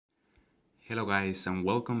Hello guys, and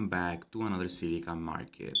welcome back to another Zilliqa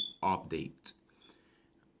market update.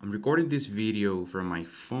 I'm recording this video from my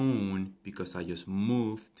phone because I just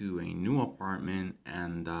moved to a new apartment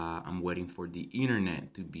and I'm waiting for the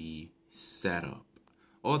internet to be set up.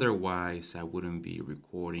 Otherwise, I wouldn't be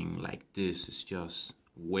recording like this. It's just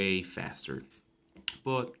way faster.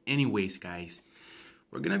 But anyways guys,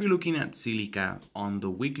 we're gonna be looking at Zilliqa on the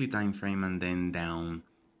weekly time frame and then down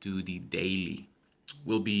to the daily.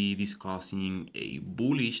 We'll be discussing a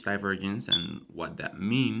bullish divergence and what that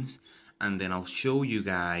means, and then I'll show you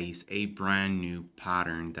guys a brand new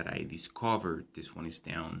pattern that I discovered. This one is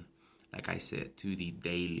down, like I said, to the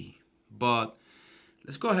daily. But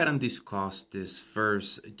let's go ahead and discuss this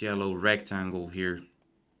first yellow rectangle here,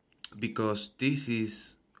 because this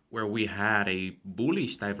is where we had a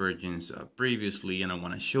bullish divergence previously, and I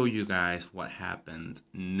want to show you guys what happened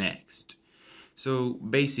next. So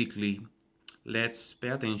basically, let's pay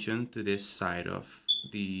attention to this side of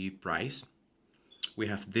the price. We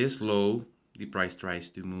have this low. The price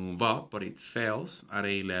tries to move up, but it fails at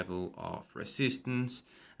a level of resistance,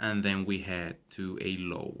 and then we head to a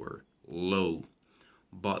lower low.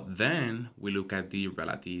 But then we look at the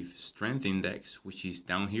relative strength index, which is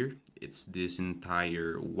down here. It's this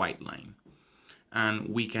entire white line, and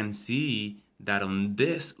we can see that on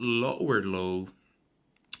this lower low,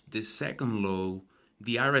 this second low,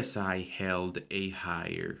 the RSI held a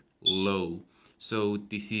higher low. So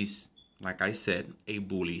this is, like I said, a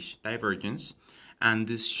bullish divergence. And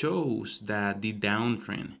this shows that the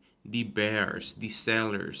downtrend, the bears, the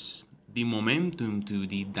sellers, the momentum to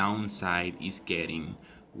the downside is getting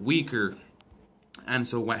weaker. And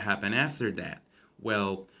so what happened after that?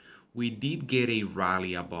 Well, we did get a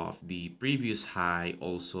rally above the previous high,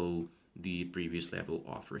 also the previous level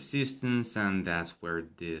of resistance, and that's where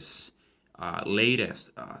this latest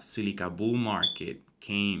Zilliqa bull market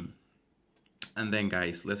came. And then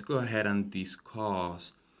guys, let's go ahead and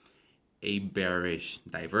discuss a bearish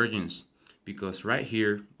divergence, because right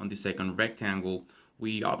here on the second rectangle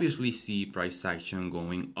we obviously see price action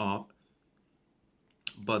going up,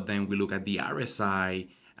 but then we look at the RSI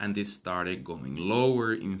and it started going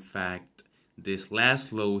lower. In fact, this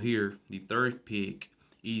last low here, the third peak,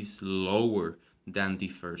 is lower than the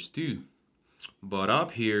first two, but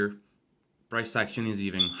up here price action is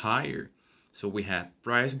even higher. So we had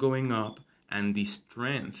price going up and the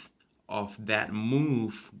strength of that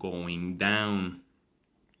move going down.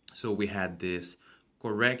 So we had this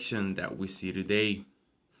correction that we see today.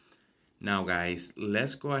 Now guys,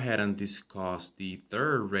 let's go ahead and discuss the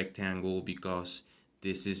third rectangle, because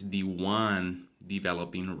this is the one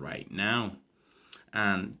developing right now.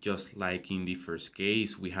 And just like in the first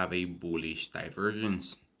case, we have a bullish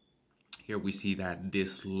divergence. Here we see that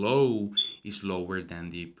this low is lower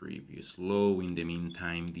than the previous low. In the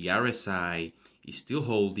meantime, the RSI is still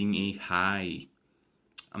holding a high.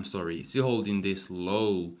 It's still holding this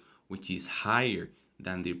low, which is higher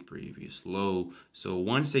than the previous low. So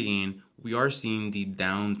once again, we are seeing the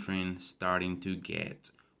downtrend starting to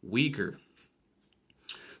get weaker.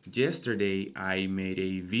 Yesterday, I made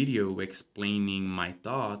a video explaining my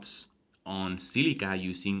thoughts on Zilliqa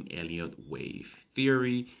using Elliott wave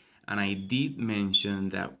theory. And I did mention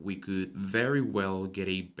that we could very well get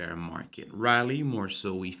a bear market rally, more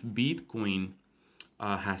so if Bitcoin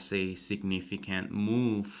has a significant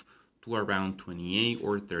move to around $28,000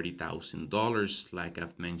 or $30,000, like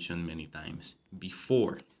I've mentioned many times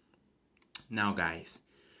before. Now guys,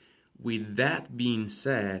 with that being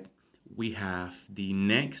said, we have the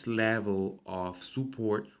next level of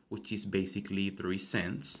support, which is basically 3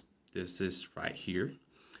 cents. This is right here.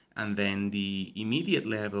 And then the immediate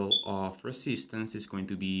level of resistance is going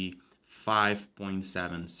to be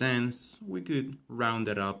 5.7 cents. We could round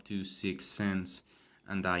it up to 6 cents.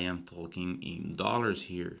 And I am talking in dollars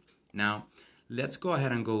here. Now, let's go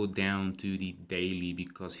ahead and go down to the daily,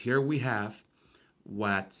 because here we have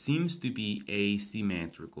what seems to be a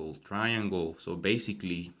symmetrical triangle. So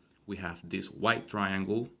basically, we have this white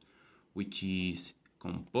triangle, which is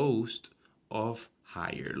composed of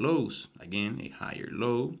higher lows. Again, a higher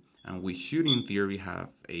low, and we should in theory have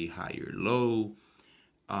a higher low.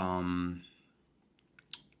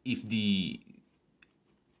 If the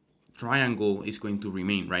triangle is going to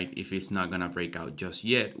remain, right, if it's not gonna break out just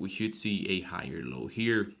yet, we should see a higher low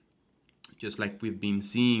here, just like we've been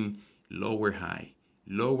seeing lower high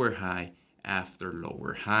after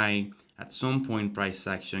lower high. At some point, price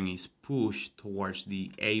action is pushed towards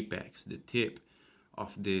the apex, the tip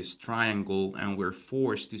of this triangle, and we're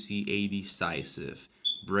forced to see a decisive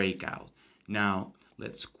breakout. Now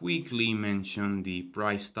let's quickly mention the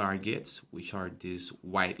price targets, which are these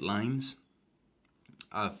white lines.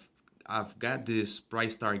 I've I've got this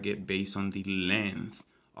price target based on the length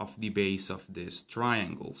of the base of this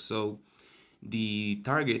triangle. So the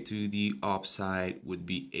target to the upside would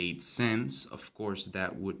be 8 cents. Of course,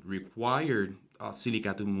 that would require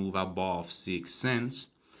Zilliqa to move above 6 cents.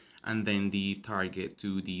 And then the target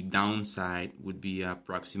to the downside would be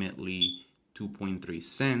approximately 2.3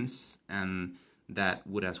 cents. And that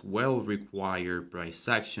would as well require price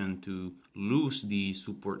action to lose the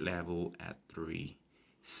support level at 3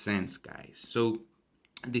 cents, guys. So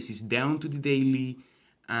this is down to the daily,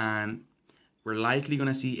 and we're likely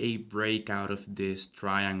gonna see a breakout of this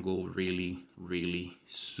triangle really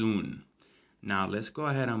soon. Now let's go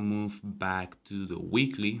ahead and move back to the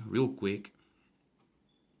weekly real quick.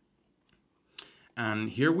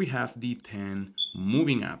 And here we have the 10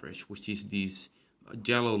 moving average, which is this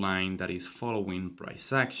yellow line that is following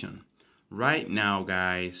price action. Right now,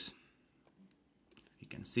 guys, you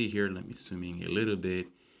can see here, let me zoom in a little bit,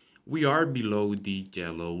 we are below the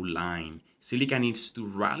yellow line. Zilliqa needs to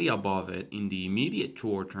rally above it in the immediate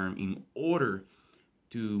short term in order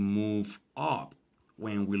to move up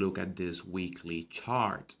when we look at this weekly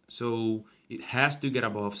chart. So it has to get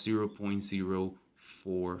above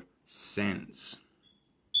 0.04 cents.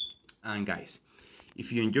 And guys,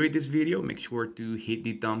 if you enjoyed this video, make sure to hit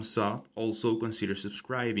the thumbs up. Also consider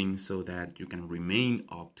subscribing so that you can remain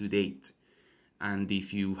up to date. And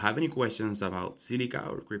if you have any questions about Zilliqa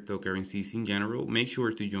or cryptocurrencies in general, make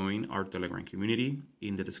sure to join our Telegram community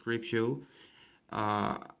in the description.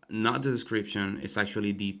 Not the description, it's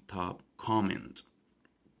actually the top comment.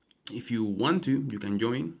 If you want to, you can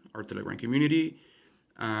join our Telegram community.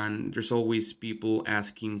 And there's always people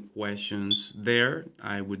asking questions there.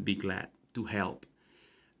 I would be glad to help.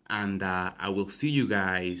 And I will see you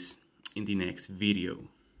guys in the next video.